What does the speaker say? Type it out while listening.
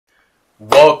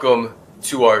Welcome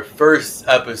to our first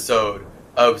episode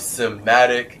of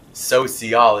Cymatic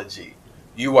Sociology.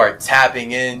 You are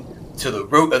tapping in to the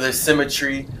root of the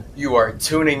symmetry. You are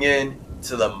tuning in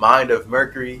to the mind of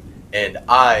Mercury. And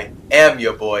I am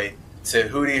your boy,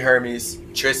 Tahuti Hermes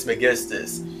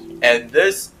Trismegistus. And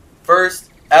this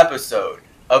first episode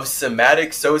of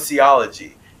Cymatic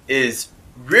Sociology is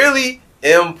really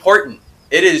important.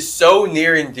 It is so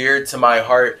near and dear to my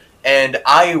heart, and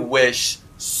I wish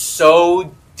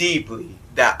so deeply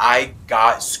that I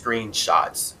got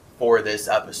screenshots for this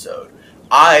episode.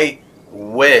 I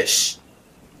wish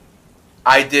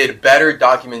I did better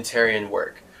documentarian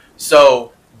work.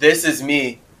 So this is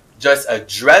me just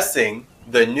addressing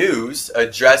the news,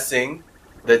 addressing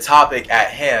the topic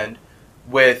at hand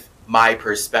with my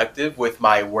perspective, with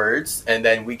my words, and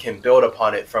then we can build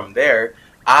upon it from there.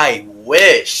 I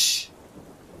wish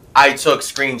I took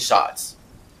screenshots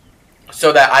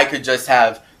so that I could just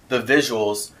have the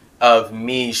visuals of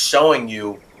me showing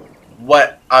you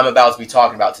what I'm about to be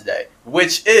talking about today,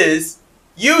 which is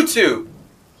YouTube.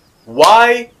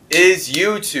 Why is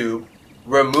YouTube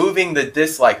removing the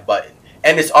dislike button?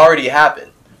 And it's already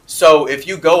happened. So if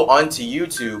you go onto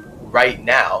YouTube right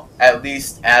now, at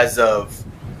least as of,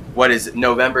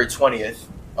 November 20th,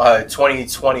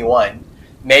 2021,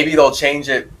 maybe they'll change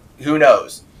it, who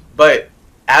knows. But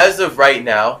as of right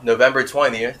now, November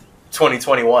 20th,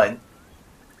 2021,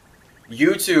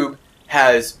 YouTube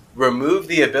has removed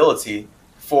the ability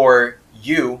for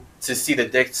you to see the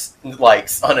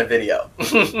dislikes on a video.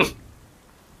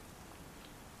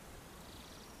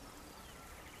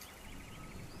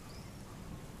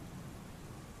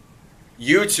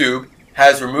 YouTube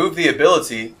has removed the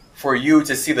ability for you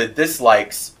to see the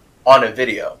dislikes on a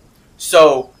video.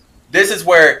 So this is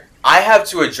where I have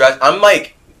to address, I'm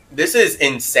like, this is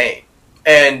insane.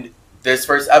 And this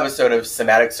first episode of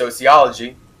Cymatic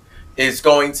Sociology is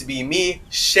going to be me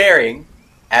sharing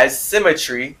as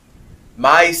symmetry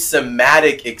my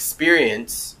cymatic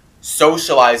experience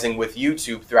socializing with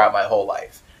YouTube throughout my whole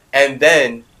life. And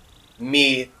then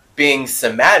me being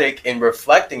cymatic and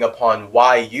reflecting upon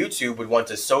why YouTube would want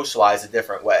to socialize a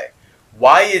different way.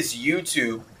 Why is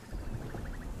YouTube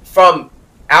from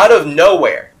out of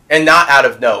nowhere, and not out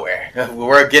of nowhere,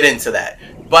 we'll get into that,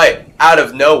 but out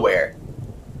of nowhere,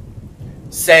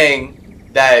 saying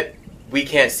that we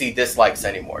can't see dislikes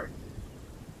anymore?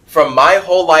 From my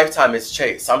whole lifetime as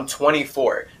Chase, I'm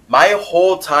 24. My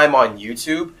whole time on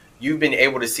YouTube, you've been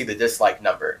able to see the dislike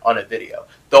number on a video.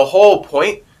 The whole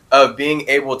point of being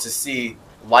able to see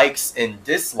likes and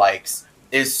dislikes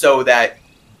is so that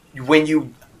when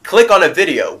you click on a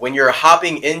video, when you're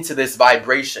hopping into this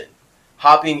vibration,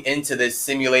 hopping into this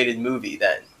simulated movie,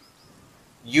 then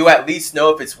you at least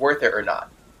know if it's worth it or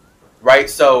not, right?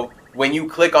 So when you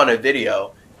click on a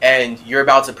video and you're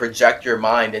about to project your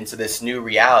mind into this new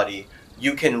reality,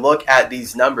 you can look at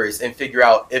these numbers and figure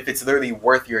out if it's literally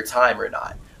worth your time or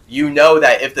not. You know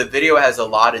that if the video has a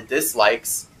lot of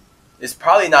dislikes, it's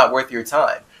probably not worth your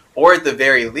time. Or at the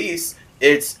very least,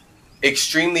 it's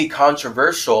extremely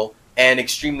controversial and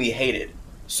extremely hated.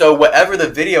 So whatever the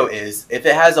video is, if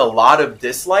it has a lot of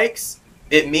dislikes,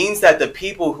 it means that the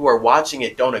people who are watching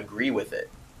it don't agree with it.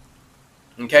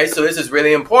 Okay, so this is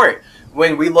really important.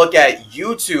 When we look at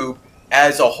YouTube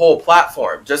as a whole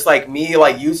platform, just like me,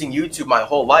 like using YouTube my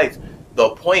whole life, the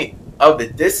point of the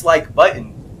dislike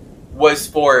button was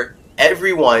for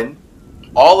everyone,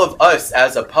 all of us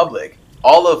as a public,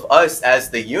 all of us as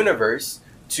the universe,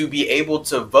 to be able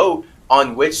to vote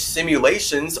on which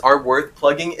simulations are worth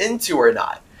plugging into or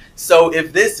not. So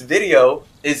if this video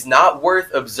is not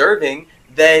worth observing,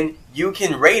 then you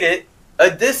can rate it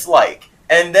a dislike.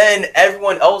 And then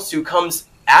everyone else who comes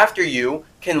after you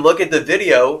can look at the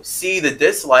video, see the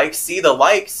dislikes, see the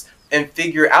likes, and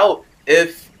figure out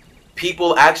if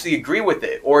people actually agree with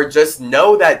it, or just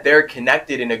know that they're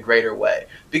connected in a greater way.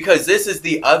 Because this is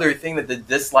the other thing that the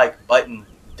dislike button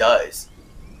does.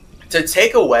 To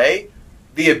take away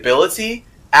the ability,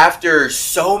 after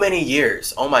so many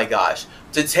years, oh my gosh,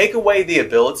 to take away the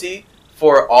ability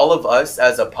for all of us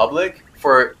as a public,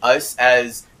 for us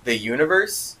as the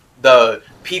universe, the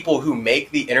people who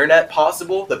make the internet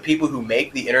possible, the people who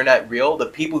make the internet real, the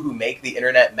people who make the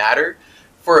internet matter,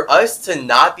 for us to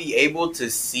not be able to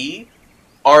see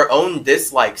our own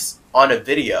dislikes on a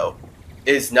video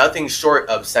is nothing short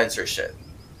of censorship.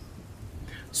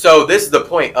 So this is the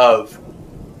point of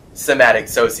Cymatic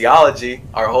Sociology,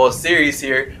 our whole series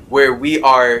here, where we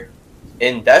are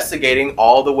investigating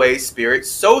all the ways spirits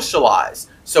socialize.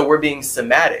 So we're being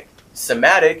cymatic.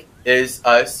 Cymatic is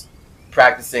us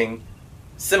practicing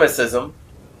cymacism,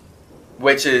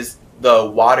 which is the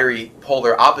watery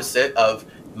polar opposite of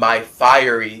my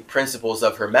fiery principles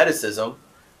of Hermeticism,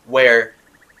 where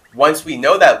once we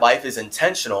know that life is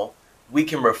intentional, we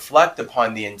can reflect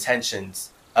upon the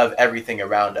intentions of everything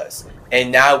around us.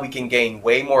 And now we can gain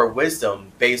way more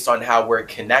wisdom based on how we're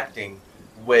connecting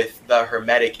with the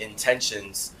Hermetic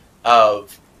intentions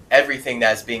of everything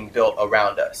that's being built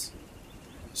around us.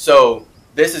 So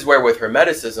this is where with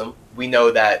Hermeticism, we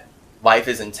know that life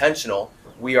is intentional.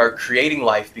 We are creating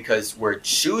life because we're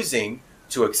choosing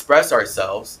to express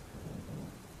ourselves.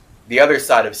 The other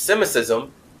side of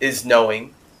Cymacism is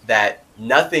knowing that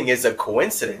nothing is a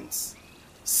coincidence.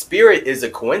 Spirit is a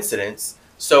coincidence.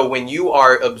 So when you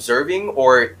are observing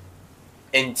or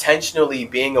intentionally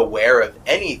being aware of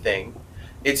anything,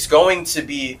 it's going to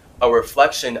be a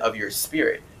reflection of your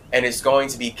spirit, and it's going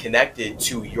to be connected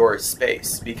to your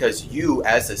space, because you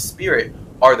as a spirit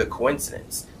are the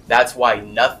coincidence. That's why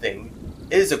nothing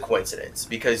is a coincidence,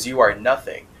 because you are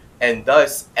nothing. And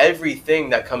thus everything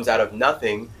that comes out of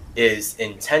nothing is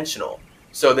intentional.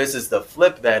 So this is the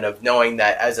flip then of knowing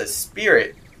that as a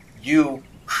spirit, you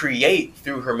create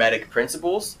through Hermetic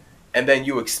principles, and then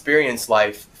you experience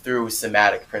life through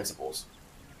Cymatic principles.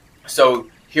 So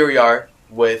here we are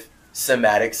with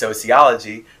Cymatic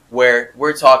sociology, where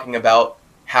we're talking about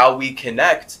how we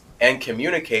connect and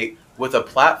communicate with a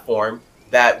platform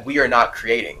that we are not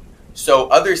creating. So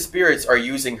other spirits are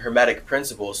using Hermetic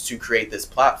principles to create this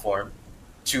platform,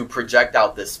 to project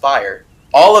out this fire.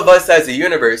 All of us as a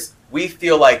universe, we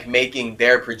feel like making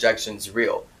their projections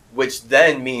real, which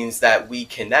then means that we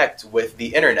connect with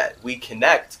the internet. We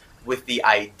connect with the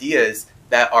ideas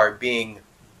that are being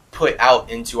put out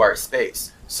into our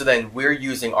space. So then we're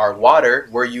using our water,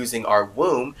 we're using our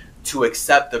womb to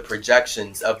accept the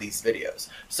projections of these videos.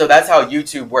 So that's how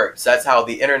YouTube works. That's how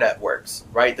the internet works,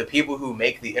 right? The people who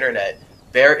make the internet,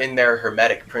 they're in their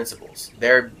Hermetic principles.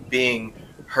 They're being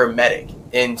Hermetic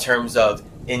in terms of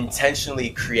intentionally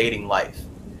creating life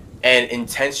and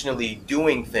intentionally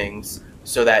doing things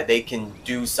so that they can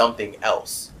do something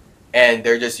else. And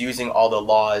they're just using all the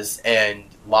laws and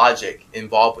logic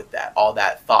involved with that, all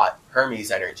that thought,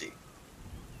 Hermes energy,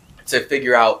 to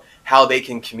figure out how they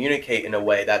can communicate in a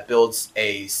way that builds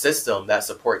a system that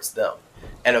supports them.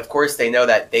 And of course, they know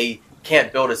that they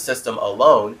can't build a system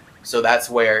alone. So that's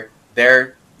where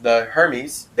they're the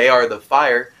Hermes, they are the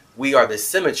fire, we are the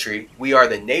symmetry, we are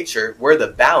the nature, we're the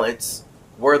balance,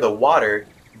 we're the water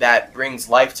that brings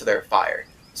life to their fire.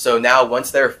 So now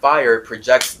once their fire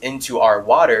projects into our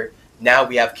water, now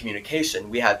we have communication,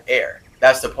 we have air.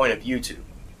 That's the point of YouTube.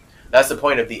 That's the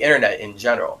point of the internet in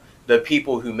general. The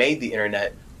people who made the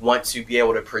internet want to be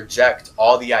able to project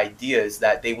all the ideas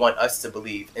that they want us to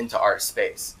believe into our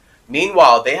space.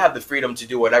 Meanwhile, they have the freedom to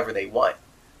do whatever they want.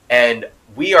 And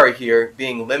we are here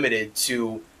being limited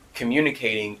to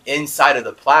communicating inside of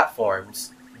the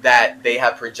platforms that they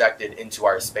have projected into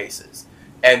our spaces.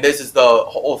 And this is the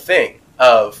whole thing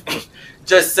of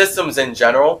just systems in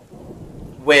general.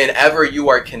 Whenever you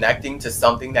are connecting to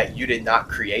something that you did not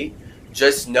create,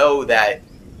 just know that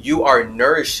you are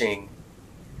nourishing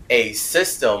a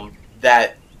system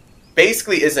that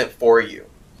basically isn't for you.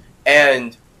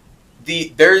 And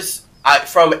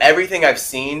from everything I've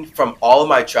seen from all of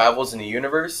my travels in the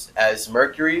universe, as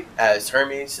Mercury, as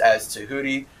Hermes, as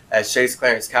Tahuti, as Chase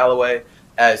Clarence Calloway,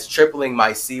 as tripling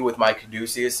my C with my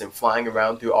Caduceus and flying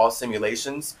around through all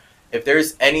simulations, if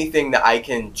there's anything that I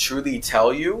can truly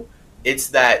tell you, it's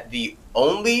that the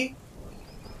only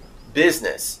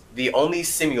business, the only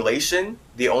simulation,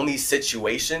 the only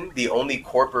situation, the only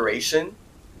corporation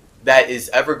that is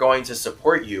ever going to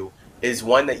support you is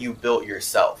one that you built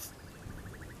yourself.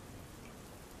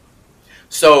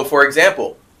 So, for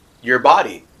example, your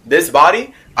body. This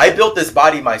body, I built this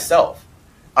body myself.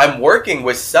 I'm working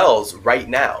with cells right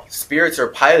now. Spirits are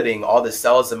piloting all the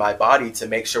cells in my body to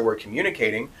make sure we're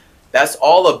communicating. That's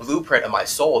all a blueprint of my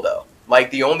soul, though.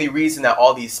 Like, the only reason that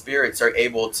all these spirits are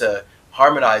able to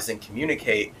harmonize and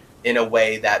communicate in a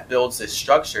way that builds this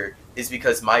structure is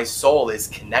because my soul is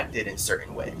connected in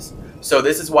certain ways. So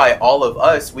this is why all of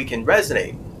us, we can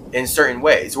resonate in certain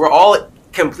ways. We're all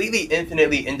completely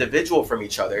infinitely individual from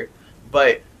each other,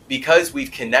 but because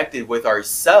we've connected with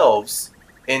ourselves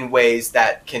in ways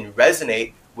that can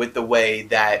resonate with the way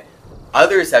that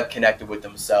others have connected with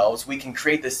themselves, we can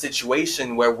create this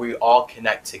situation where we all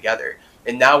connect together.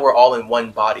 And now we're all in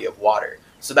one body of water.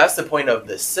 So that's the point of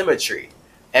the symmetry.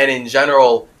 And in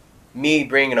general, me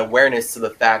bringing awareness to the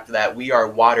fact that we are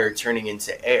water turning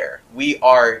into air. We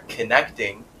are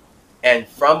connecting, and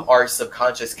from our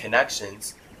subconscious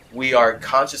connections, we are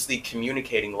consciously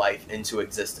communicating life into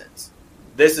existence.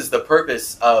 This is the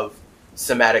purpose of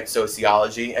Cymatic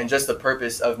sociology, and just the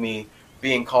purpose of me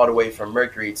being called away from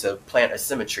Mercury to plant a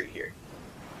symmetry here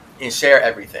and share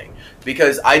everything,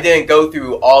 because I didn't go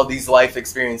through all these life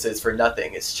experiences for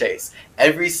nothing. It's Chase.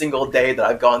 Every single day that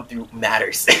I've gone through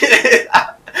matters.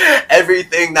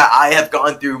 Everything that I have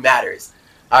gone through matters.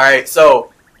 All right,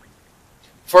 so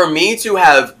for me to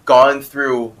have gone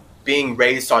through being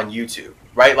raised on YouTube,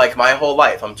 right, like my whole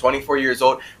life, I'm 24 years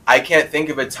old, I can't think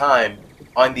of a time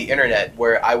on the internet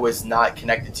where I was not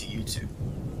connected to YouTube.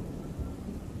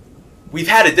 We've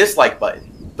had a dislike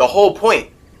button. The whole point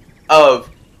of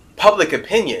public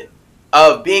opinion,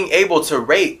 of being able to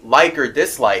rate, like, or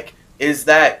dislike, is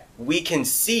that we can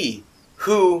see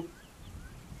who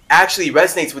actually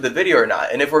resonates with the video or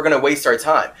not, and if we're going to waste our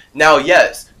time. Now,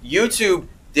 yes, YouTube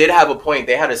did have a point.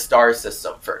 They had a star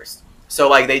system first. So,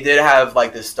 like, they did have,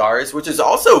 like, the stars, which is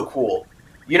also cool.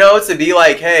 You know, to be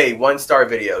like, hey, 1-star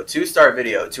video, 2-star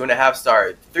video,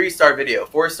 2.5-star, 3-star video,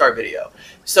 4-star video.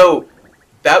 So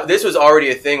this was already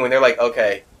a thing when they're like,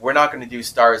 okay, we're not going to do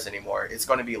stars anymore. It's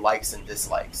going to be likes and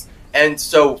dislikes. And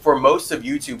so for most of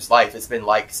YouTube's life, it's been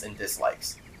likes and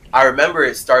dislikes. I remember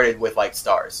it started with like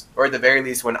stars, or at the very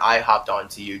least when I hopped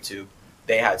onto YouTube,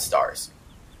 they had stars.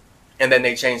 And then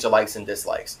they changed the likes and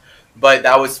dislikes. But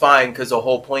that was fine, because the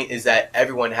whole point is that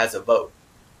everyone has a vote.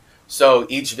 So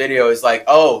each video is like,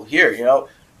 oh, here, you know,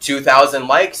 2,000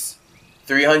 likes,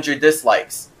 300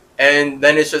 dislikes. And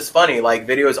then it's just funny, like,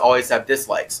 videos always have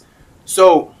dislikes.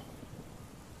 So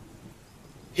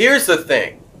here's the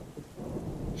thing.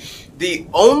 The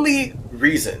only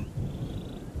reason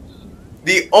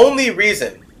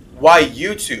why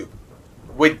YouTube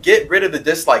would get rid of the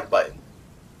dislike button,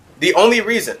 the only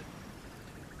reason,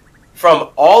 from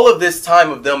all of this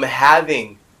time of them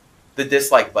having the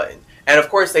dislike button, and of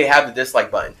course they have the dislike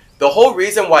button, the whole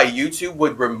reason why YouTube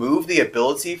would remove the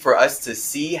ability for us to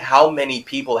see how many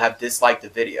people have disliked a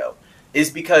video is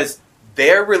because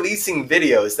they're releasing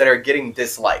videos that are getting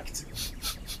disliked.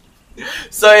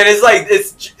 So it is like,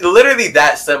 it's literally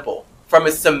that simple. From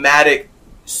a somatic,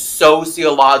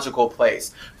 sociological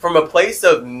place, from a place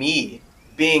of me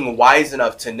being wise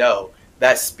enough to know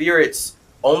that spirits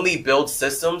only build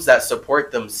systems that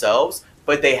support themselves,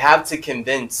 but they have to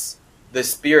convince the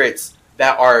spirits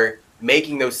that are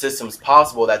making those systems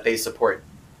possible that they support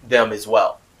them as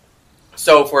well.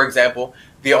 So, for example,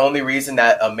 the only reason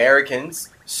that Americans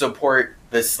support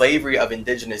the slavery of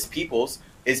indigenous peoples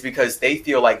is because they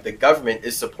feel like the government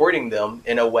is supporting them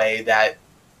in a way that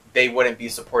they wouldn't be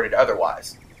supported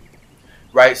otherwise.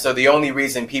 Right? So the only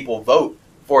reason people vote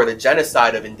for the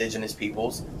genocide of indigenous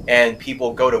peoples, and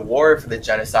people go to war for the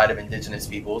genocide of indigenous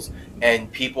peoples,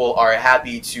 and people are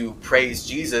happy to praise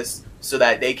Jesus so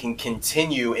that they can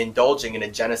continue indulging in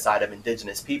a genocide of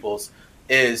indigenous peoples,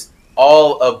 is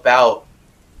all about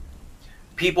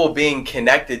people being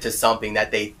connected to something that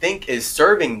they think is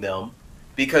serving them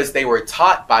because they were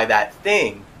taught by that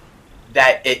thing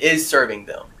that it is serving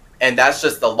them. And that's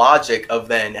just the logic of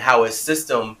then how a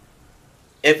system,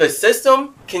 if a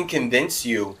system can convince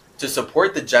you to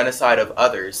support the genocide of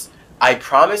others, I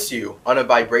promise you, on a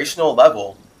vibrational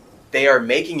level, they are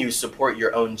making you support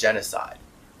your own genocide.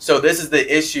 So this is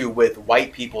the issue with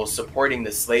white people supporting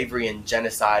the slavery and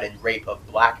genocide and rape of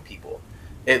black people.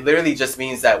 It literally just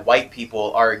means that white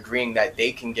people are agreeing that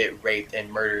they can get raped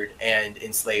and murdered and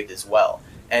enslaved as well.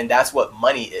 And that's what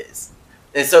money is.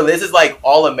 And so this is like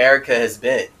all America has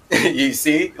been. You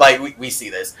see? Like, we see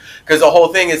this. Because the whole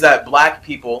thing is that black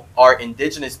people are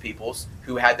indigenous peoples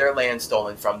who had their land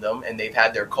stolen from them, and they've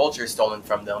had their culture stolen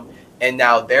from them, and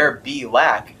now they're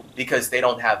black because they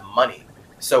don't have money.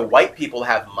 So white people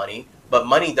have money, but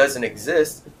money doesn't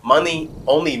exist. Money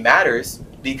only matters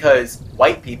because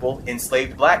white people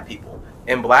enslaved black people.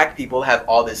 And black people have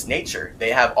all this nature.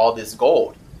 They have all this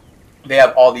gold. They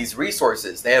have all these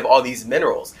resources. They have all these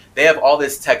minerals. They have all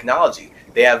this technology.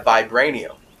 They have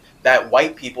vibranium that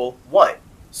white people want.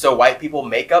 So white people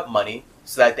make up money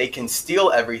so that they can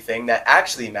steal everything that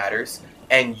actually matters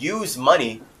and use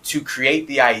money to create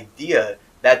the idea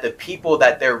that the people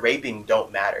that they're raping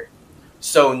don't matter.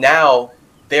 So now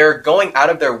they're going out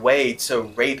of their way to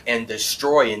rape and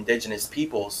destroy indigenous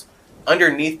peoples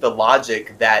underneath the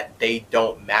logic that they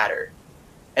don't matter.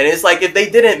 And it's like, if they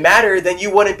didn't matter, then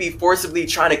you wouldn't be forcibly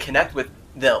trying to connect with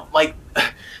them. Like,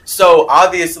 so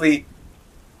obviously,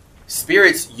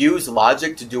 spirits use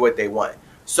logic to do what they want.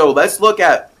 So let's look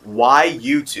at why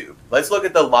YouTube. Let's look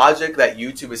at the logic that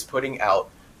YouTube is putting out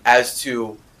as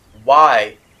to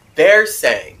why they're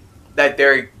saying that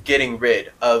they're getting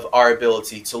rid of our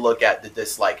ability to look at the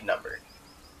dislike number.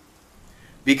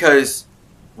 Because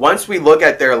once we look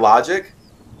at their logic,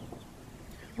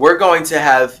 we're going to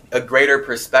have a greater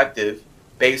perspective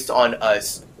based on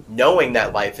us knowing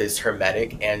that life is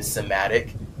hermetic and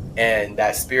somatic and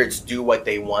that spirits do what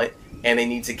they want, and they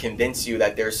need to convince you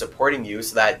that they're supporting you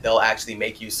so that they'll actually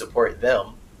make you support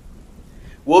them,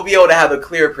 we'll be able to have a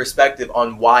clear perspective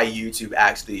on why YouTube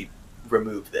actually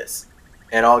removed this.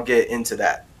 And I'll get into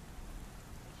that.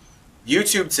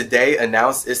 YouTube today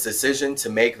announced its decision to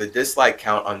make the dislike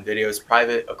count on videos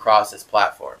private across its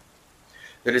platform.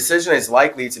 The decision is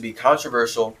likely to be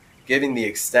controversial given the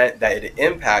extent that it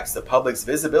impacts the public's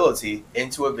visibility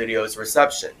into a video's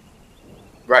reception.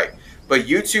 Right, but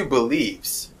YouTube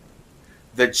believes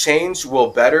the change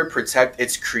will better protect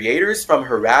its creators from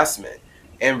harassment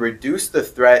and reduce the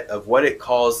threat of what it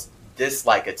calls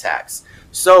dislike attacks.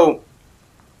 So,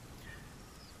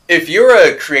 if you're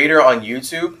a creator on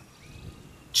YouTube,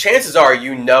 chances are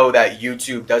you know that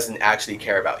YouTube doesn't actually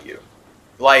care about you.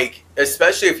 Like,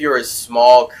 especially if you're a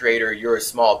small creator, you're a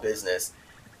small business,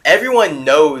 everyone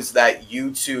knows that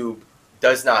YouTube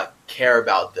does not care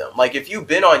about them. Like, if you've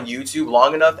been on YouTube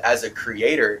long enough as a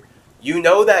creator, you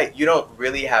know that you don't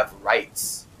really have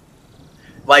rights.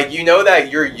 Like, you know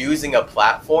that you're using a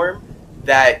platform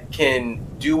that can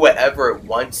do whatever it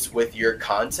wants with your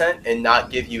content and not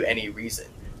give you any reason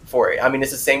for it. I mean,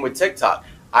 it's the same with TikTok.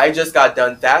 I just got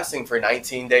done fasting for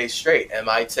 19 days straight, and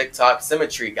my TikTok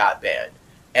Symmetry got banned.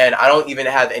 And I don't even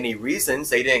have any reasons.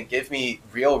 They didn't give me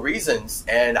real reasons,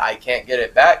 and I can't get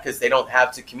it back because they don't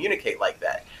have to communicate like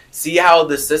that. See how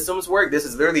the systems work? This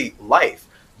is literally life.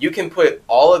 You can put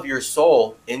all of your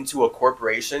soul into a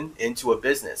corporation, into a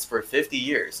business for 50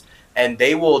 years, and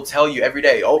they will tell you every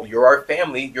day, oh, you're our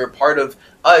family, you're part of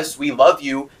us, we love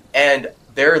you, and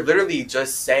they're literally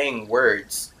just saying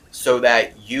words so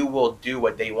that you will do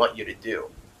what they want you to do.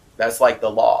 That's like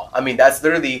the law. I mean, that's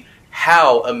literally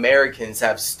how Americans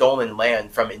have stolen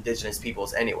land from indigenous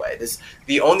peoples anyway.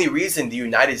 The only reason the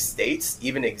United States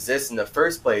even exists in the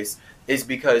first place is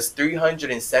because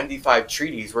 375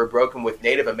 treaties were broken with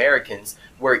Native Americans,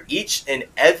 where each and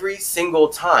every single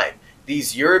time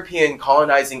these European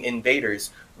colonizing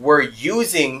invaders were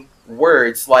using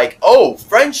words like, oh,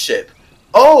 friendship,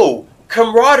 oh,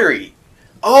 camaraderie,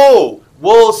 oh,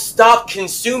 we'll stop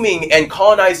consuming and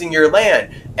colonizing your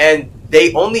land. And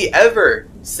they only ever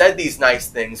said these nice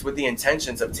things with the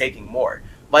intentions of taking more.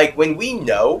 Like, when we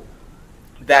know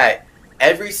that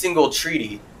every single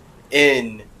treaty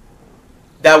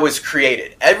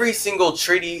every single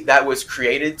treaty that was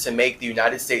created to make the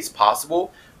United States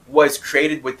possible was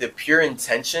created with the pure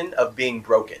intention of being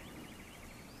broken,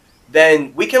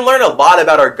 then we can learn a lot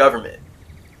about our government.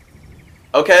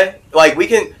 Okay? Like,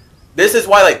 this is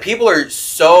why, like, people are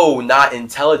so not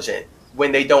intelligent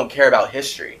when they don't care about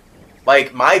history.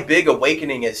 Like, my big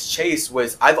awakening as Chase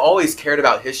was I've always cared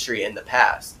about history in the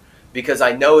past, because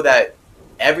I know that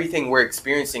everything we're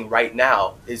experiencing right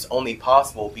now is only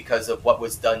possible because of what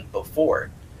was done before.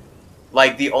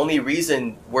 Like, the only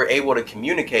reason we're able to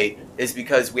communicate is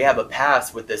because we have a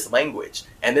past with this language.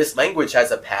 And this language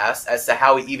has a past as to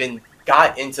how we even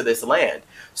got into this land.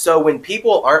 So when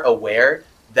people aren't aware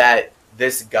that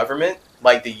this government,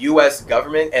 like the US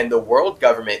government and the world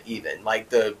government even, like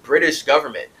the British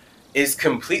government, is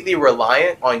completely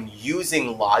reliant on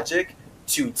using logic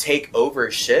to take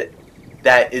over shit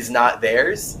that is not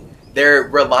theirs. They're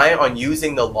reliant on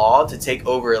using the law to take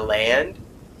over land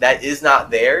that is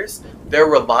not theirs. They're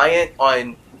reliant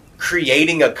on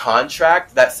creating a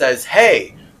contract that says,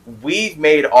 hey, we've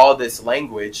made all this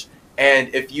language,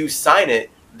 and if you sign it,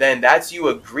 then that's you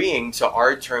agreeing to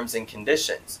our terms and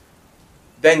conditions.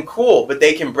 Then cool, but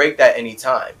they can break that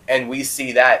anytime. And we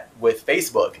see that with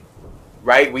Facebook,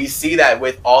 right? We see that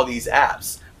with all these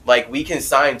apps. Like, we can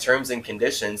sign terms and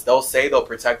conditions. They'll say they'll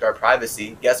protect our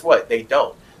privacy. Guess what? They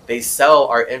don't. They sell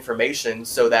our information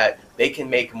so that they can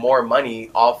make more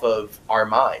money off of our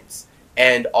minds.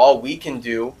 And all we can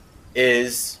do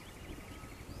is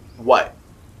what?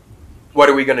 What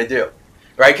are we going to do?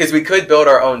 Right? Because we could build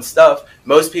our own stuff.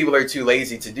 Most people are too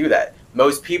lazy to do that.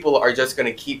 Most people are just going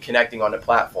to keep connecting on the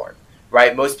platform,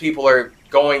 right? Most people are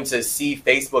going to see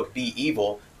Facebook be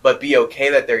evil, but be okay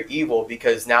that they're evil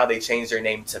because now they changed their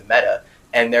name to Meta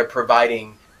and they're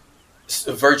providing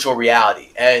virtual reality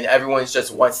and everyone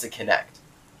just wants to connect.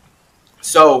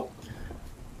 So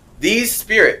these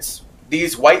spirits,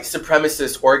 these white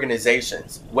supremacist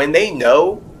organizations, when they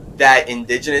know that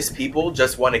indigenous people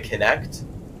just want to connect,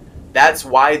 that's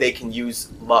why they can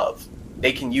use love.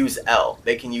 They can use L.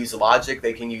 They can use logic.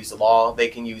 They can use law. They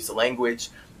can use language.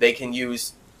 They can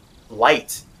use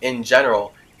light in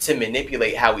general to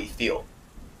manipulate how we feel.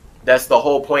 That's the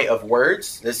whole point of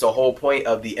words. That's the whole point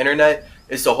of the internet.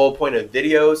 It's the whole point of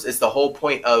videos. It's the whole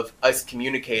point of us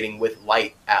communicating with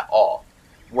light at all.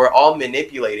 We're all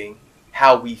manipulating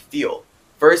how we feel.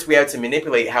 First, we had to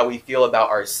manipulate how we feel about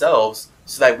ourselves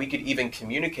so that we could even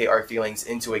communicate our feelings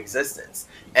into existence.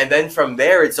 And then from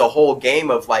there, it's a whole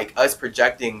game of like us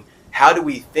projecting how do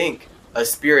we think a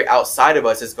spirit outside of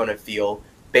us is going to feel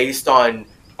based on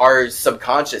our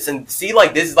subconscious. And see,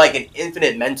 like, this is like an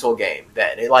infinite mental game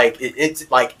then. It's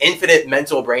like infinite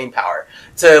mental brain power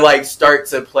to like start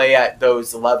to play at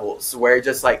those levels where it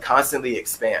just like constantly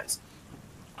expands.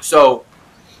 So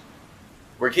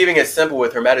we're keeping it simple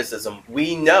with Hermeticism.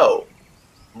 We know,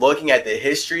 looking at the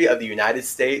history of the United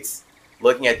States,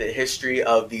 looking at the history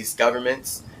of these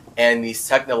governments and these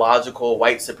technological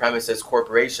white supremacist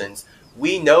corporations,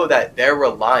 we know that they're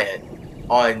reliant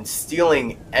on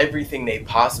stealing everything they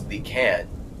possibly can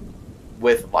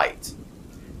with light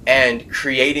and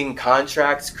creating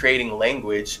contracts, creating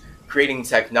language, creating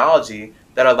technology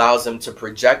that allows them to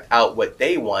project out what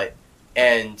they want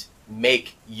and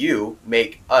make you,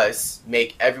 make us,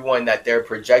 make everyone that they're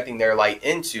projecting their light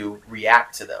into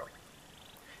react to them.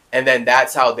 And then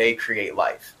that's how they create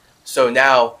life. So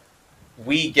now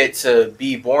we get to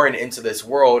be born into this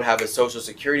world, have a social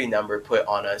security number put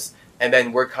on us, and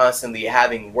then we're constantly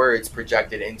having words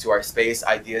projected into our space,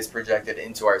 ideas projected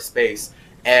into our space,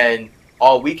 and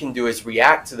all we can do is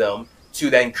react to them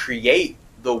to then create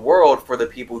the world for the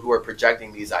people who are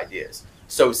projecting these ideas.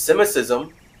 So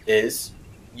Cymacism is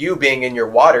you being in your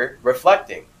water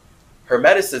reflecting.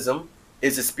 Hermeticism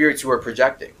is the spirits who are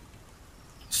projecting.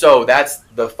 So that's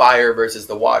the fire versus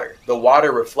the water. The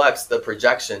water reflects the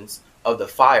projections of the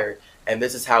fire, and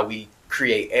this is how we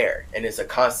create air, and it's a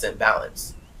constant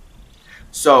balance.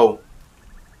 So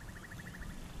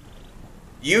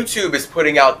YouTube is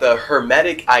putting out the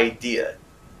hermetic idea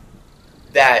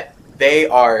that they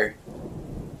are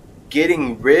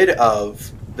getting rid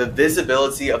of the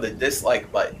visibility of the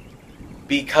dislike button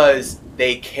because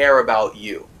they care about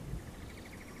you.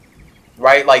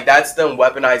 Right? Like, that's them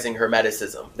weaponizing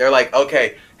Hermeticism. They're like,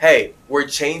 okay, hey, we're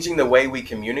changing the way we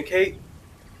communicate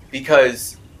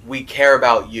because we care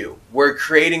about you. We're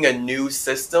creating a new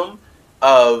system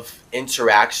of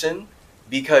interaction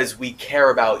because we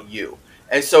care about you.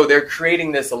 And so they're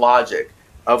creating this logic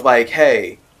of like,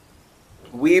 hey,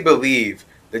 we believe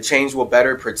the change will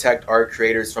better protect our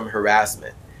creators from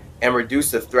harassment and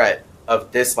reduce the threat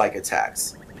of dislike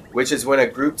attacks, which is when a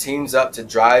group teams up to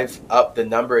drive up the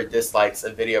number of dislikes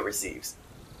a video receives.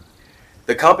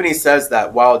 The company says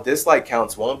that while dislike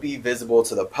counts won't be visible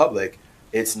to the public,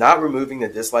 it's not removing the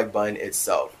dislike button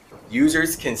itself.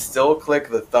 Users can still click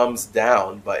the thumbs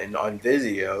down button on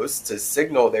videos to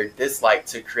signal their dislike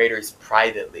to creators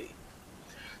privately.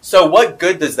 So what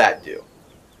good does that do?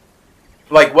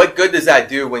 Like, what good does that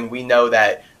do when we know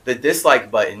that the dislike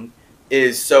button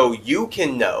is so you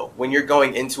can know when you're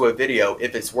going into a video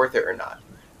if it's worth it or not?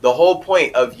 The whole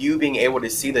point of you being able to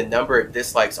see the number of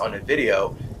dislikes on a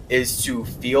video is to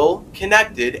feel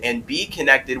connected and be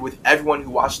connected with everyone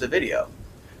who watched the video.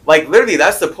 Like, literally,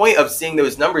 that's the point of seeing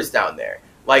those numbers down there.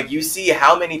 Like, you see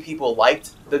how many people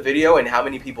liked the video and how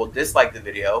many people disliked the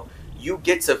video. You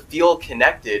get to feel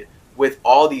connected with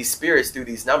all these spirits through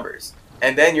these numbers.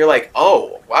 And then you're like,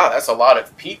 oh, wow, that's a lot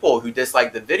of people who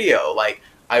disliked the video. Like,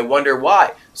 I wonder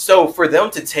why. So for them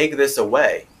to take this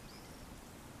away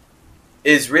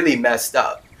is really messed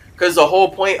up. Because the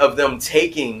whole point of them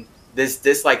taking this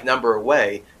dislike number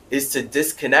away is to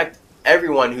disconnect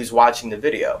everyone who's watching the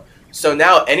video. So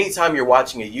now anytime you're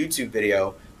watching a YouTube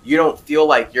video, you don't feel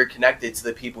like you're connected to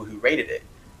the people who rated it.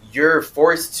 You're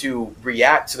forced to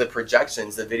react to the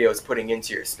projections the video is putting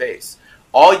into your space.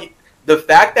 The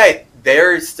fact that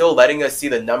they're still letting us see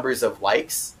the numbers of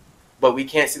likes, but we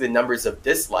can't see the numbers of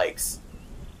dislikes.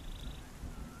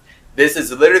 This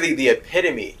is literally the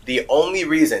epitome, the only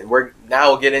reason.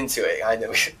 We'll get into it, I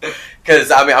know,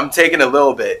 because I'm taking a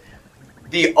little bit.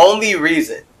 The only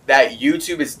reason that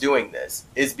YouTube is doing this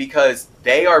is because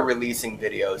they are releasing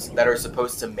videos that are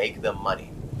supposed to make them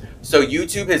money. So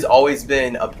YouTube has always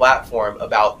been a platform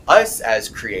about us as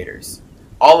creators,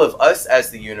 all of us as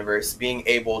the universe being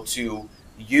able to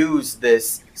use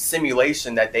this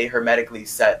simulation that they hermetically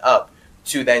set up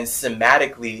to then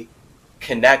cymatically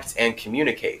connect and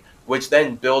communicate, which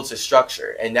then builds a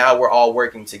structure. And now we're all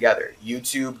working together.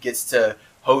 YouTube gets to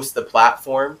host the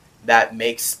platform that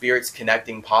makes spirits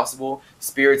connecting possible.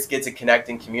 Spirits get to connect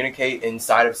and communicate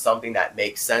inside of something that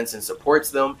makes sense and supports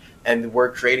them, and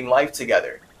we're creating life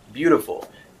together. Beautiful.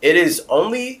 It is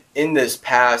only in this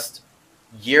past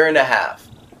year and a half,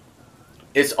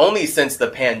 it's only since the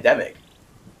pandemic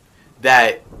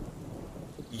that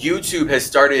YouTube has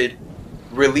started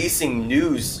releasing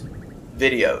news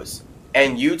videos,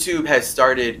 and YouTube has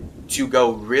started to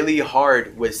go really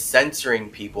hard with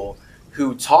censoring people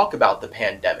who talk about the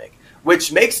pandemic,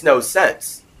 which makes no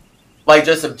sense. Like,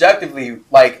 just objectively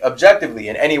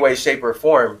in any way, shape, or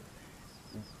form,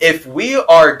 if we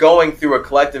are going through a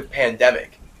collective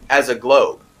pandemic as a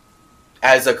globe,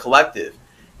 as a collective,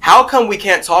 how come we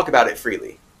can't talk about it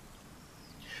freely?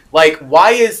 Like,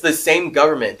 why is the same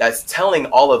government that's telling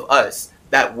all of us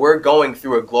that we're going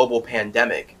through a global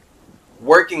pandemic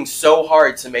working so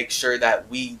hard to make sure that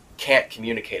we can't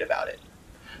communicate about it?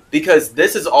 Because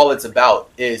this is all it's about,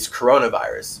 is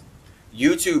coronavirus.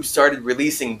 YouTube started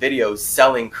releasing videos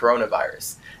selling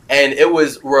coronavirus. And it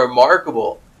was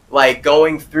remarkable, like,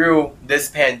 going through this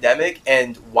pandemic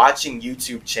and watching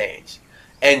YouTube change.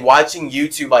 And watching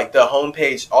YouTube, like, the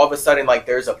homepage, all of a sudden, like,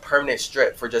 there's a permanent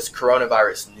strip for just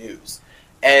coronavirus news.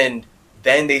 And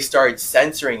then they started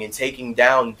censoring and taking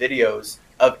down videos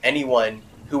of anyone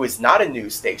who is not a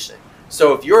news station.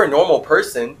 So if you're a normal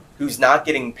person who's not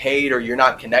getting paid or you're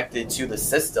not connected to the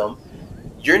system,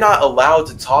 you're not allowed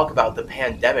to talk about the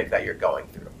pandemic that you're going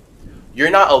through.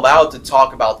 You're not allowed to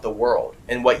talk about the world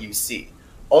and what you see.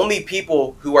 Only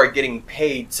people who are getting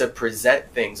paid to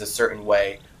present things a certain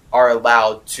way are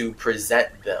allowed to present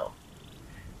them.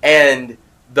 And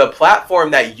the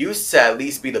platform that used to at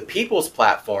least be the people's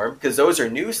platform, because those are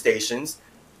news stations,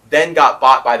 then got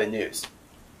bought by the news.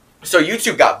 So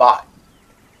YouTube got bought.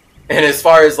 And as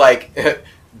far as like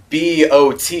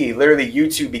B-O-T, literally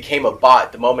YouTube became a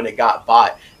bot the moment it got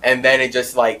bought. And then it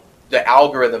just, like, the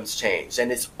algorithms changed.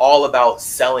 And it's all about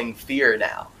selling fear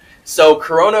now. So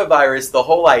coronavirus, the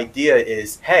whole idea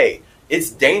is, hey,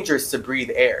 it's dangerous to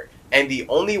breathe air. And the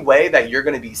only way that you're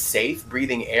going to be safe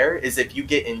breathing air is if you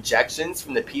get injections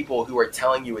from the people who are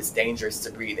telling you it's dangerous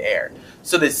to breathe air.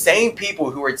 So the same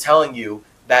people who are telling you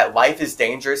that life is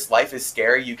dangerous, life is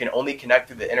scary, you can only connect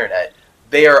through the internet,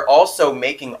 they are also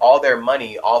making all their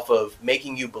money off of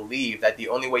making you believe that the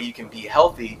only way you can be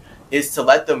healthy is to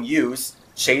let them use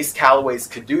Chase Calloway's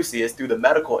caduceus through the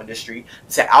medical industry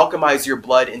to alchemize your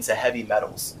blood into heavy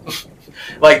metals.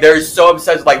 Like, they're so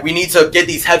obsessed, like, we need to get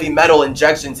these heavy metal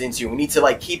injections into you. We need to,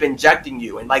 like, keep injecting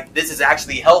you. And, like, this is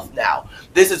actually health now.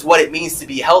 This is what it means to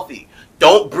be healthy.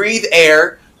 Don't breathe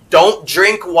air. Don't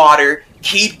drink water.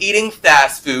 Keep eating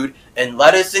fast food. And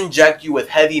let us inject you with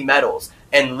heavy metals.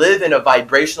 And live in a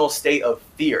vibrational state of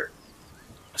fear.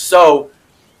 So,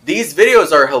 these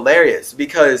videos are hilarious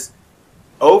because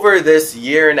over this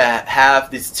year and a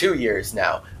half, these 2 years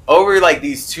now, over, like,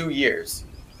 these 2 years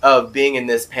of being in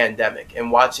this pandemic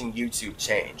and watching YouTube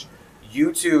change.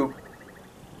 YouTube,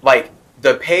 like,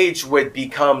 the page would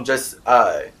become just,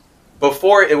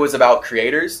 before it was about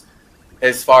creators,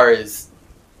 as far as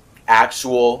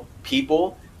actual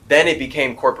people, then it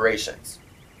became corporations.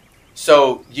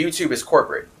 So YouTube is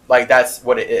corporate. Like, that's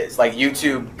what it is. Like,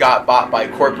 YouTube got bought by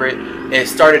corporate. It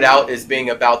started out as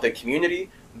being about the community,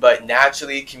 but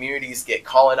naturally communities get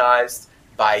colonized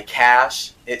by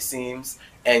cash, it seems,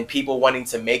 and people wanting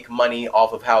to make money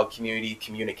off of how a community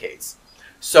communicates.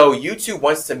 So YouTube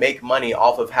wants to make money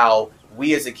off of how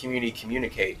we as a community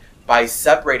communicate by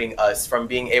separating us from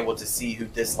being able to see who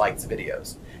dislikes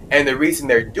videos. And the reason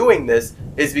they're doing this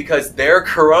is because their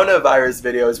coronavirus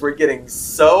videos were getting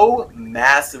so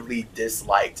massively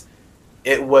disliked.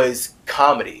 It was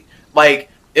comedy.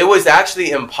 Like, it was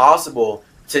actually impossible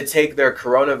to take their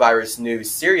coronavirus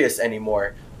news serious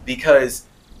anymore because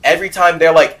every time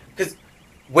they're like, because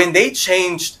when they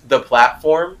changed the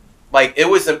platform, like,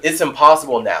 it's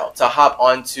impossible now to hop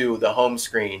onto the home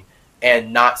screen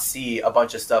and not see a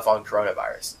bunch of stuff on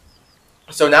coronavirus.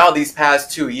 So now these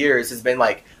past 2 years has been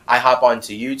like, I hop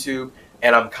onto YouTube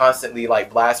and I'm constantly,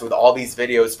 like, blasted with all these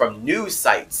videos from news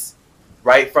sites,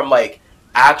 right? From, like,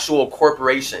 actual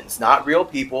corporations, not real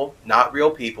people, not real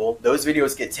people. Those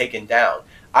videos get taken down.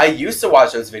 I used to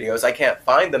watch those videos. I can't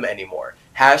find them anymore.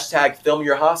 Hashtag film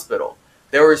your hospital.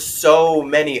 There were so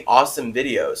many awesome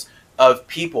videos of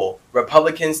people,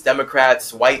 Republicans,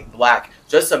 Democrats, white, black,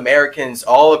 just Americans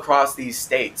all across these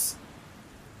states,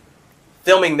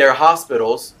 filming their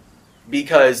hospitals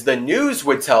because the news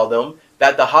would tell them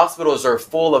that the hospitals are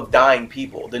full of dying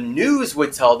people. The news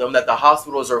would tell them that the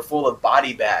hospitals are full of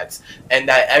body bags and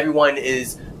that everyone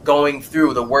is going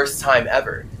through the worst time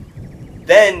ever.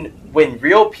 Then when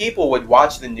real people would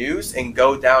watch the news and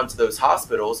go down to those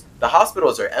hospitals, the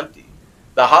hospitals are empty.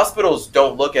 The hospitals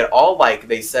don't look at all like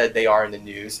they said they are in the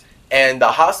news, and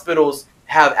the hospitals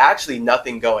have actually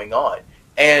nothing going on.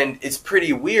 And it's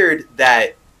pretty weird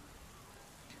that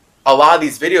a lot of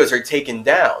these videos are taken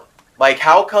down. Like,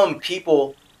 how come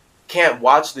people can't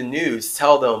watch the news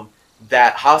tell them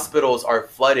that hospitals are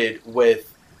flooded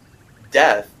with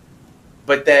death,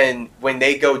 but then when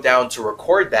they go down to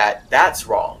record that, that's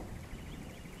wrong?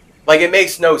 Like, it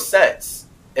makes no sense,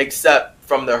 except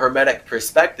from the hermetic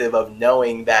perspective of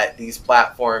knowing that these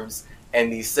platforms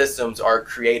and these systems are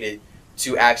created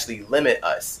to actually limit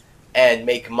us and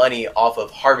make money off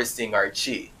of harvesting our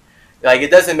chi. Like,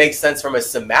 it doesn't make sense from a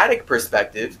somatic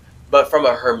perspective, but from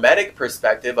a hermetic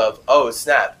perspective of, oh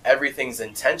snap, everything's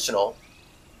intentional,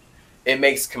 it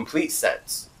makes complete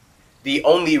sense. The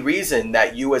only reason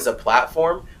that you as a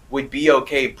platform would be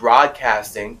okay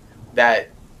broadcasting that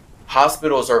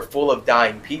hospitals are full of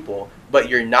dying people, but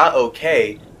you're not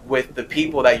okay with the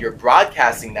people that you're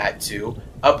broadcasting that to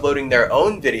uploading their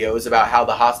own videos about how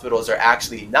the hospitals are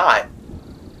actually not.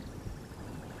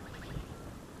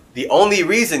 The only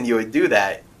reason you would do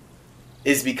that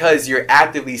is because you're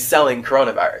actively selling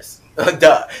coronavirus.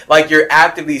 Duh. Like, you're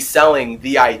actively selling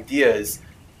the ideas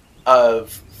of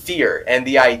fear and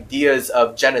the ideas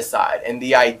of genocide and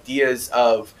the ideas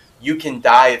of you can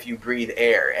die if you breathe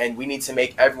air, and we need to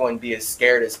make everyone be as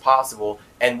scared as possible,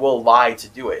 and we'll lie to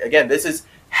do it. Again, this is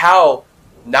how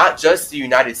not just the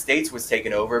United States was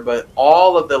taken over, but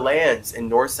all of the lands in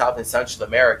North, South, and Central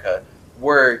America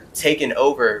were taken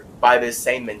over by this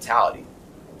same mentality.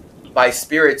 By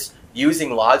spirits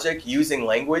using logic, using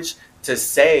language to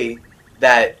say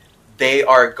that they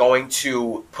are going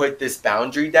to put this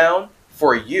boundary down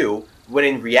for you, when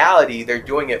in reality they're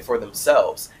doing it for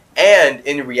themselves. And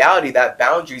in reality, that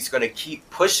boundary is going to keep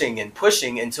pushing and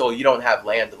pushing until you don't have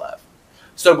land left.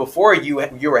 So before you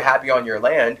were happy on your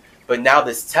land, but now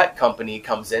this tech company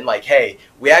comes in like, hey,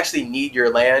 we actually need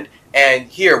your land, and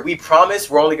here, we promise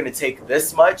we're only going to take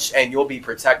this much and you'll be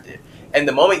protected. And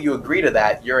the moment you agree to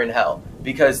that, you're in hell,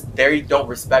 because they don't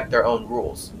respect their own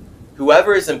rules.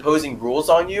 Whoever is imposing rules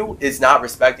on you is not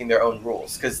respecting their own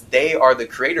rules, because they are the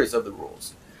creators of the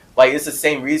rules. Like, it's the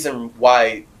same reason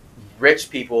why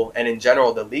rich people and in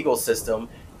general the legal system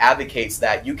advocates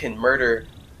that you can murder,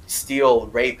 steal,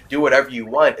 rape, do whatever you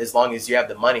want as long as you have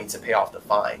the money to pay off the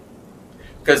fine.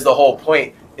 Because the whole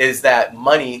point is that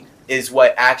money is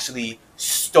what actually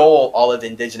stole all of the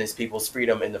indigenous people's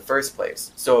freedom in the first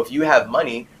place. So if you have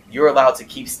money, you're allowed to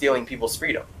keep stealing people's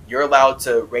freedom. You're allowed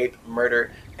to rape,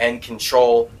 murder, and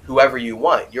control whoever you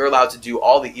want. You're allowed to do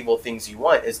all the evil things you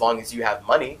want as long as you have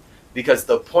money, because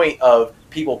the point of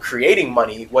people creating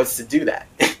money was to do that.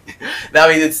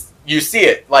 I mean, you see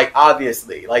it, like,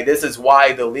 obviously. Like, this is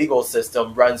why the legal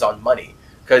system runs on money,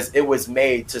 because it was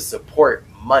made to support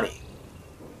money.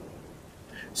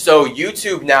 So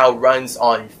YouTube now runs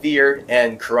on fear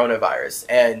and coronavirus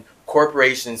and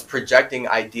corporations projecting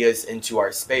ideas into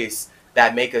our space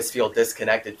that make us feel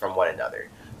disconnected from one another.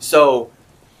 So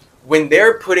when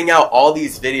they're putting out all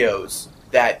these videos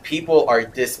that people are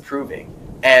disproving,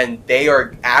 and they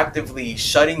are actively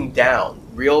shutting down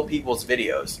real people's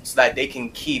videos so that they can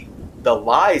keep the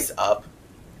lies up,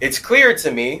 it's clear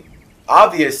to me,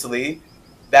 obviously,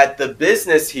 that the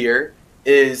business here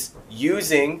is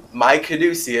using my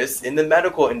caduceus in the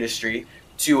medical industry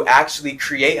to actually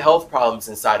create health problems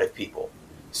inside of people.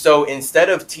 So instead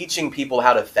of teaching people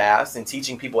how to fast and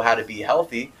teaching people how to be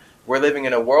healthy, we're living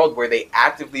in a world where they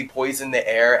actively poison the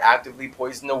air, actively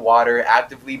poison the water,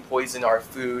 actively poison our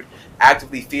food,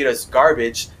 actively feed us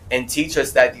garbage, and teach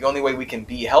us that the only way we can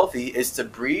be healthy is to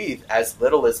breathe as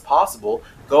little as possible,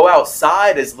 go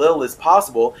outside as little as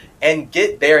possible, and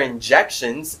get their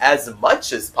injections as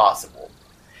much as possible.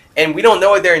 And we don't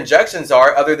know what their injections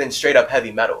are other than straight up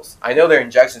heavy metals. I know their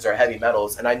injections are heavy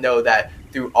metals, and I know that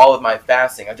through all of my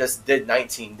fasting, I just did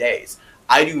 19 days.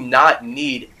 I do not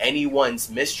need anyone's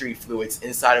mystery fluids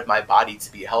inside of my body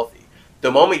to be healthy.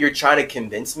 The moment you're trying to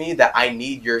convince me that I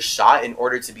need your shot in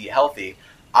order to be healthy,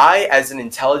 I, as an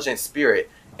intelligent spirit,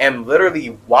 am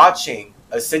literally watching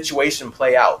a situation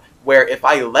play out where if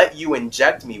I let you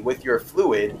inject me with your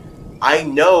fluid, I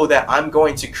know that I'm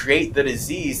going to create the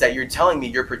disease that you're telling me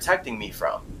you're protecting me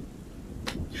from.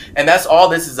 And that's all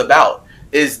this is about,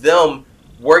 is them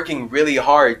working really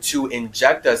hard to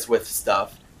inject us with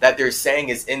stuff that they're saying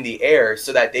is in the air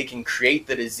so that they can create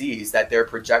the disease that they're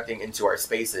projecting into our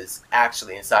spaces,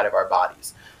 actually inside of our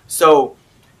bodies. So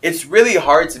it's really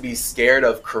hard to be scared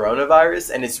of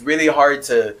coronavirus, and it's really hard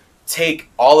to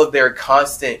take all of their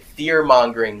constant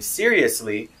fear-mongering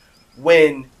seriously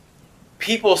when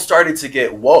people started to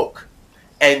get woke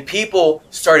and people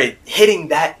started hitting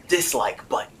that dislike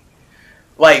button.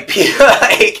 Like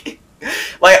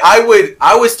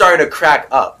I was starting to crack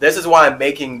up. This is why I'm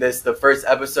making this the first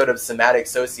episode of Somatic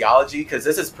Sociology, because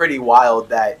this is pretty wild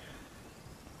that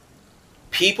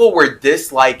people were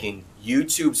disliking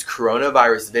YouTube's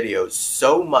coronavirus videos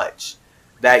so much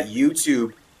that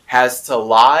YouTube has to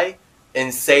lie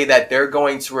and say that they're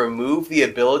going to remove the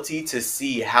ability to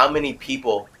see how many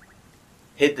people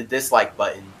hit the dislike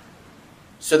button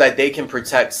so that they can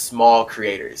protect small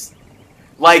creators.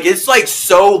 Like, it's like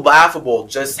so laughable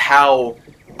just how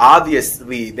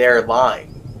obviously they're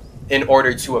lying in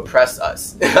order to oppress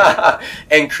us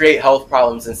and create health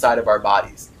problems inside of our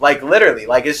bodies. Like, literally,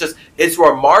 like, it's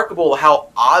remarkable how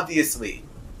obviously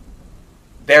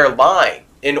they're lying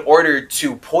in order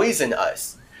to poison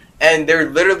us. And they're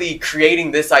literally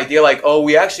creating this idea like, oh,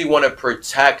 we actually want to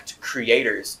protect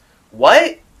creators.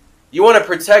 What? You want to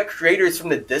protect creators from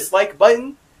the dislike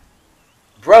button?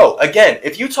 Bro, again,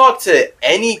 if you talk to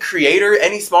any creator,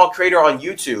 any small creator on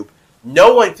YouTube,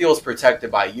 no one feels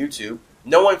protected by YouTube.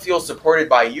 No one feels supported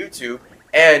by YouTube.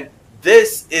 And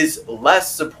this is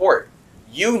less support.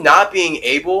 You not being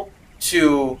able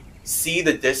to see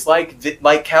the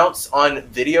dislike counts on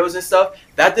videos and stuff,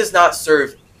 that does not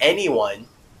serve anyone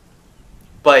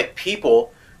but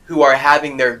people who are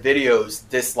having their videos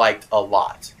disliked a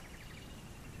lot.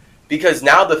 Because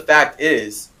now the fact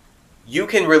is, you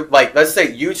can, like, let's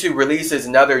say YouTube releases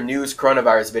another news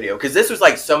coronavirus video, because this was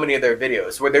like so many of their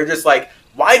videos where they're just like,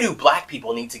 why do black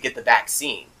people need to get the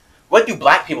vaccine? What do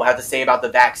black people have to say about the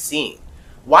vaccine?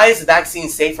 Why is the vaccine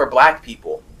safe for black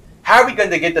people? How are we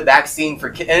going to get the vaccine for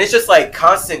kids? And it's just like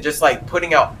constant, just like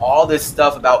putting out all this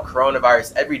stuff about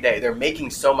coronavirus every day. They're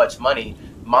making so much money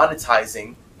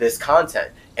monetizing this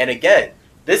content. And again,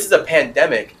 this is a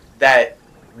pandemic that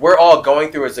we're all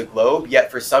going through as a globe, yet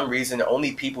for some reason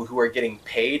only people who are getting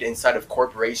paid inside of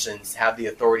corporations have the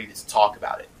authority to talk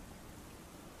about it.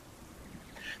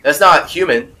 That's not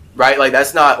human, right? Like,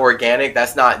 that's not organic,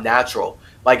 that's not natural.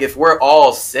 Like, if we're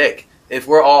all sick, if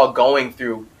we're all going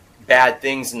through bad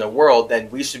things in the world, then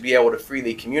we should be able to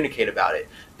freely communicate about it.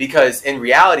 Because in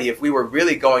reality, if we were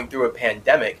really going through a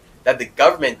pandemic that the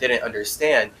government didn't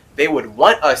understand, they would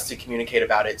want us to communicate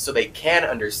about it so they can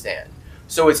understand.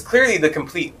 So it's clearly the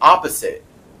complete opposite,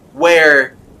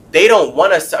 where they don't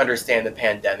want us to understand the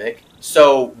pandemic,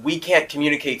 so we can't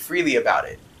communicate freely about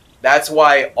it. That's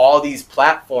why all these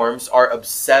platforms are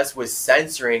obsessed with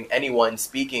censoring anyone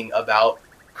speaking about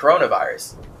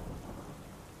coronavirus.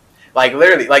 Like,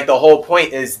 literally, like, the whole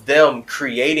point is them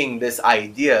creating this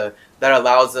idea that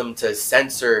allows them to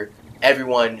censor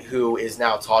everyone who is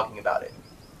now talking about it.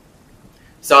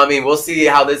 So, I mean, we'll see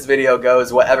how this video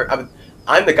goes, whatever.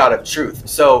 I'm the God of truth.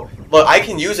 So, look, I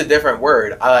can use a different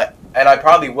word, and I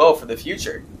probably will for the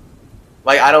future.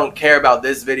 Like, I don't care about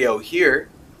this video here,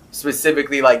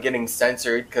 specifically, like, getting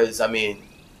censored, because, I mean,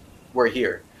 we're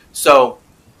here. So,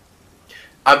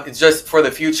 just for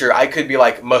the future, I could be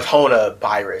like Mahona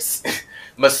virus,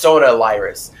 Masona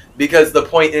virus, because the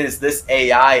point is this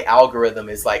AI algorithm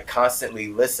is like constantly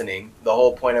listening. The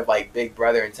whole point of like Big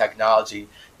Brother and technology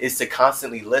is to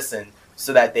constantly listen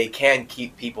so that they can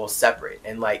keep people separate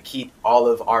and like keep all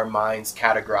of our minds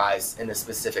categorized in a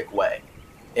specific way,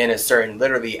 in a certain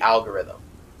literally algorithm.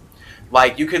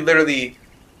 Like, you could literally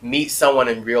meet someone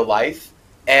in real life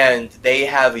and they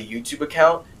have a YouTube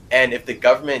account, and if the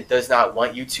government does not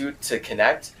want you to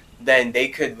connect, then they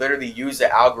could literally use the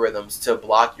algorithms to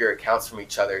block your accounts from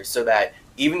each other, so that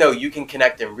even though you can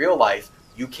connect in real life,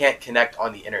 you can't connect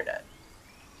on the internet.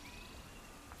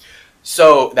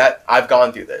 So that I've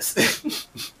gone through this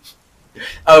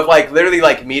of like literally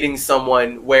like meeting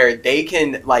someone where they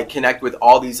can like connect with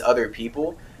all these other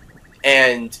people,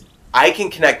 and I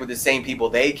can connect with the same people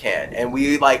they can, and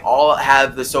we like all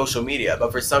have the social media,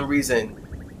 but for some reason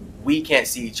we can't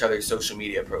see each other's social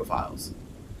media profiles.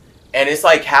 And it's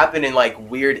like happened in like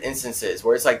weird instances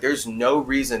where it's like there's no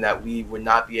reason that we would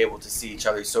not be able to see each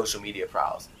other's social media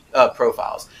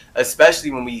profiles,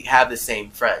 especially when we have the same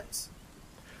friends.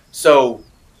 So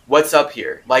what's up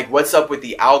here? Like, what's up with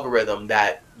the algorithm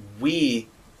that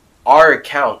our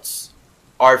accounts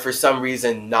are for some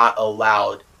reason not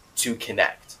allowed to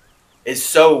connect? It's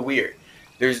so weird.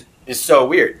 It's so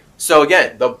weird. So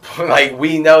again, like,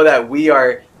 we know that we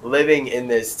are living in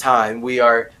this time. We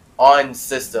are on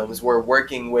systems. We're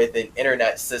working with an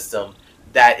internet system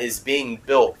that is being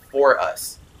built for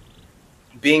us.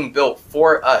 Being built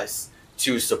for us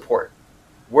to support.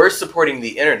 We're supporting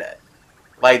the internet.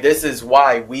 Like, this is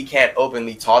why we can't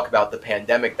openly talk about the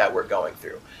pandemic that we're going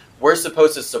through. We're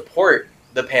supposed to support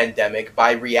the pandemic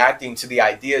by reacting to the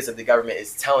ideas that the government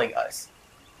is telling us.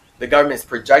 The government is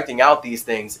projecting out these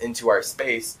things into our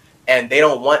space, and they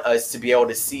don't want us to be able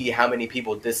to see how many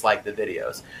people dislike the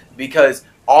videos. Because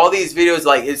all these videos,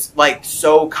 like, it's like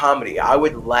so comedy. I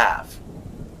would laugh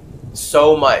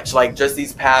so much, like just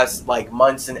these past like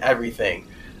months and everything,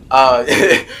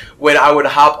 when I would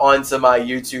hop onto my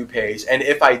YouTube page, and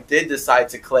if I did decide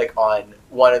to click on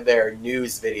one of their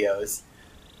news videos,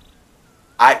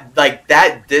 I like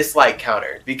that dislike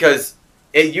counter, because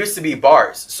it used to be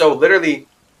bars. So literally,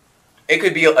 It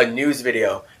could be a news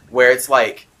video where it's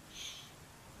like,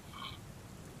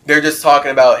 they're just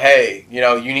talking about, hey, you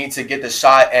know, you need to get the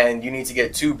shot and you need to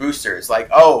get 2 boosters. Like,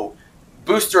 oh,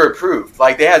 booster approved.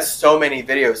 Like, they had so many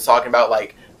videos talking about,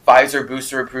 like, Pfizer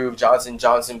booster approved, Johnson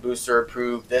Johnson booster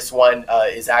approved. This one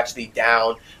is actually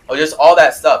down. Oh, just all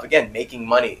that stuff. Again, making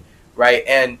money, right?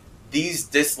 And these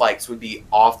dislikes would be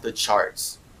off the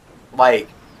charts. Like,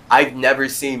 I've never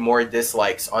seen more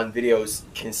dislikes on videos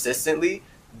consistently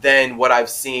than what I've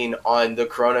seen on the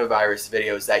coronavirus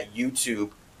videos that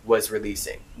YouTube was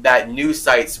releasing, that news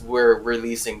sites were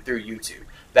releasing through YouTube,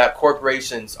 that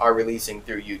corporations are releasing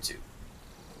through YouTube.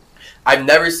 I've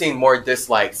never seen more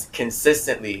dislikes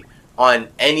consistently on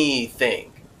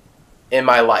anything in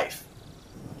my life,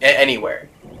 anywhere,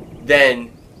 than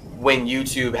when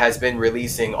YouTube has been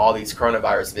releasing all these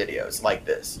coronavirus videos like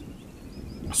this.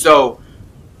 So,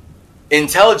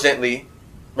 intelligently,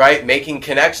 right, making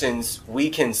connections, we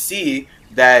can see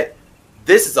that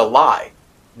this is a lie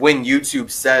when YouTube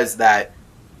says that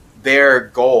their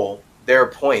goal, their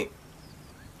point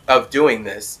of doing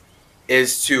this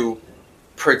is to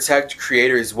protect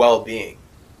creators' well-being.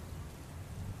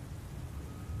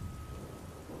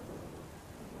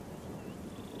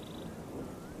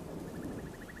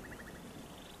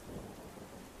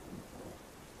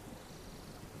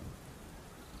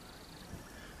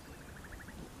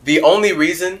 The only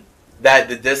reason that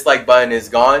the dislike button is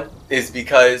gone is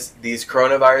because these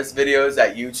coronavirus videos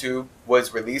that YouTube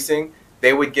was releasing,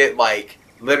 they would get like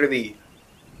literally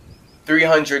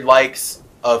 300 likes,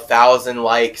 1,000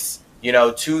 likes, you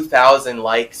know, 2,000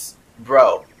 likes,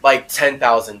 bro, like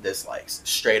 10,000 dislikes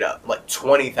straight up, like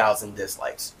 20,000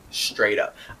 dislikes straight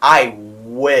up. I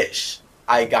wish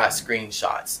I got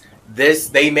screenshots.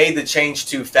 They made the change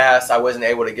too fast. I wasn't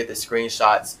able to get the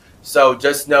screenshots. So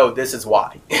just know this is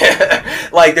why.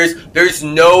 Like there's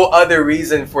no other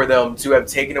reason for them to have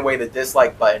taken away the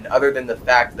dislike button other than the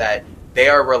fact that they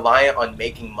are reliant on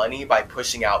making money by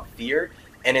pushing out fear.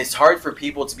 And it's hard for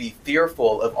people to be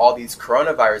fearful of all these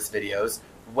coronavirus videos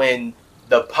when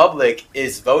the public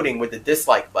is voting with the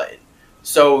dislike button.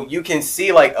 So you can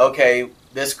see like, okay,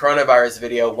 this coronavirus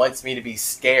video wants me to be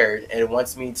scared and it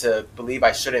wants me to believe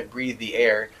I shouldn't breathe the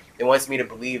air. It wants me to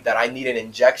believe that I need an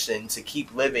injection to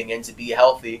keep living and to be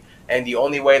healthy. And the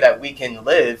only way that we can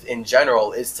live in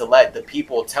general is to let the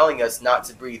people telling us not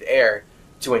to breathe air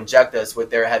to inject us with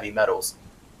their heavy metals.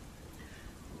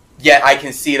 Yet I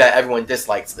can see that everyone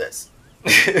dislikes this.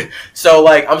 So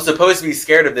like, I'm supposed to be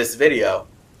scared of this video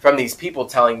from these people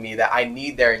telling me that I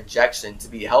need their injection to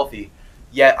be healthy.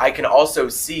 Yet I can also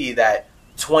see that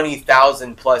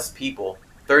 20,000 plus people,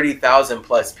 30,000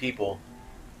 plus people,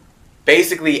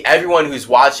 basically everyone who's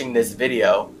watching this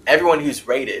video, everyone who's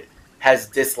rated, has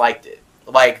disliked it.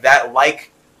 Like, that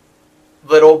like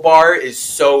little bar is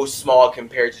so small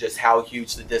compared to just how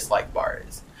huge the dislike bar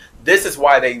is. This is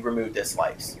why they remove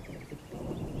dislikes.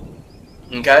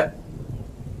 Okay?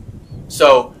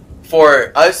 So,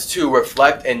 for us to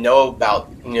reflect and know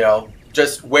about, you know,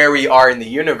 just where we are in the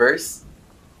universe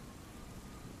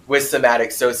with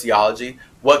somatic sociology,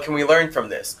 what can we learn from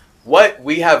this? What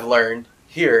we have learned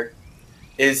here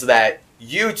is that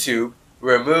YouTube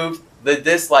removed the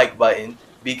dislike button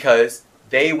because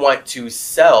they want to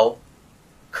sell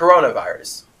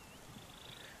coronavirus.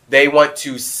 They want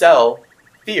to sell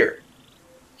fear.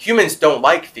 Humans don't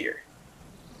like fear.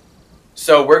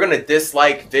 So we're going to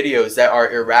dislike videos that are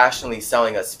irrationally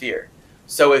selling us fear.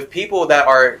 So if people that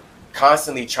are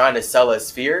constantly trying to sell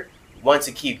us fear want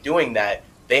to keep doing that,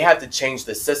 they have to change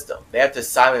the system. They have to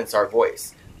silence our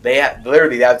voice. They have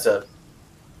to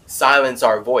silence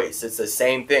our voice. It's the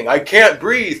same thing. I can't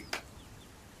breathe.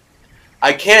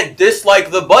 I can't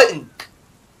dislike the button.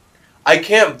 I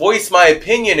can't voice my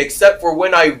opinion except for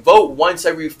when I vote once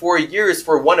every 4 years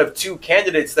for one of 2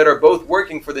 candidates that are both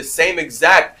working for the same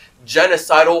exact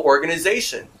genocidal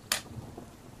organization.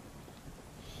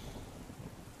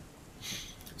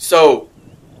 So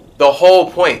the whole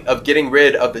point of getting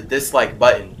rid of the dislike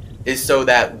button is so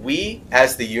that we,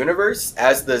 as the universe,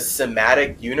 as the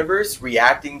somatic universe,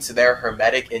 reacting to their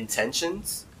hermetic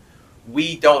intentions,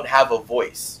 we don't have a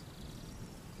voice.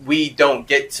 We don't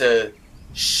get to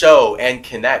show and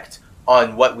connect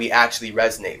on what we actually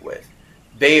resonate with.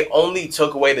 They only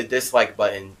took away the dislike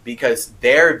button because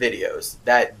their videos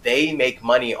that they make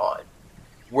money on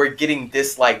were getting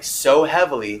disliked so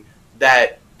heavily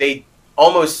that they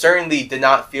almost certainly did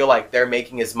not feel like they're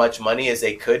making as much money as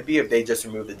they could be if they just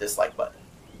removed the dislike button.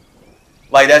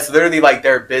 Like, that's literally like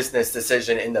their business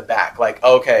decision in the back. Like,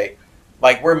 okay,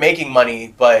 like, we're making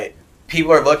money, but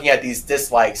people are looking at these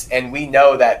dislikes, and we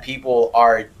know that people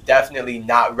are definitely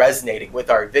not resonating with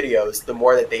our videos the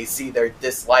more that they see they're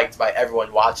disliked by everyone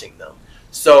watching them.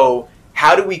 So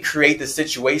how do we create the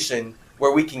situation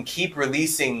where we can keep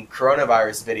releasing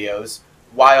coronavirus videos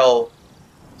while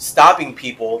stopping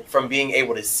people from being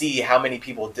able to see how many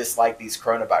people dislike these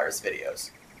coronavirus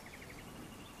videos?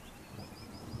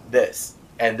 This.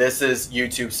 And this is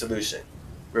YouTube's solution: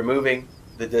 removing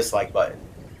the dislike button.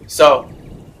 So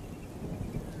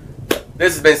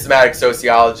this has been Cymatic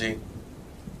Sociology.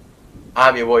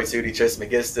 I'm your boy Sudi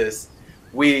Trismegistus.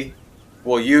 We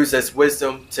will use this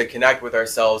wisdom to connect with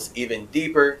ourselves even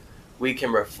deeper. We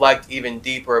can reflect even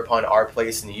deeper upon our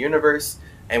place in the universe,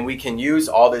 and we can use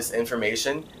all this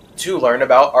information to learn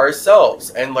about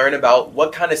ourselves and learn about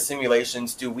what kind of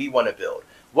simulations do we want to build.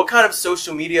 What kind of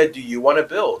social media do you want to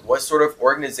build? What sort of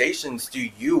organizations do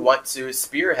you want to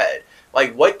spearhead?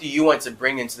 Like, what do you want to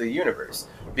bring into the universe?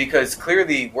 Because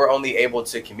clearly we're only able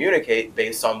to communicate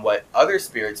based on what other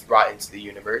spirits brought into the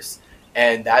universe,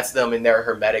 and that's them in their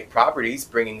hermetic properties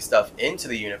bringing stuff into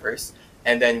the universe,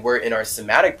 and then we're in our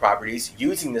somatic properties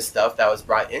using the stuff that was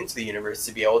brought into the universe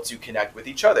to be able to connect with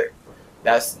each other.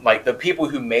 That's like the people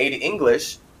who made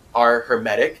English are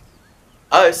hermetic.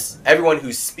 Us, everyone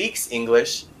who speaks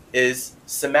English, is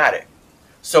somatic.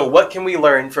 So what can we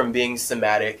learn from being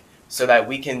somatic so that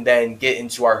we can then get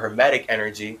into our hermetic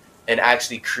energy and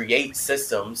actually create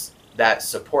systems that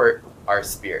support our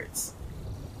spirits?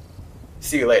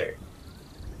 See you later.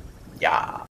 Yeah.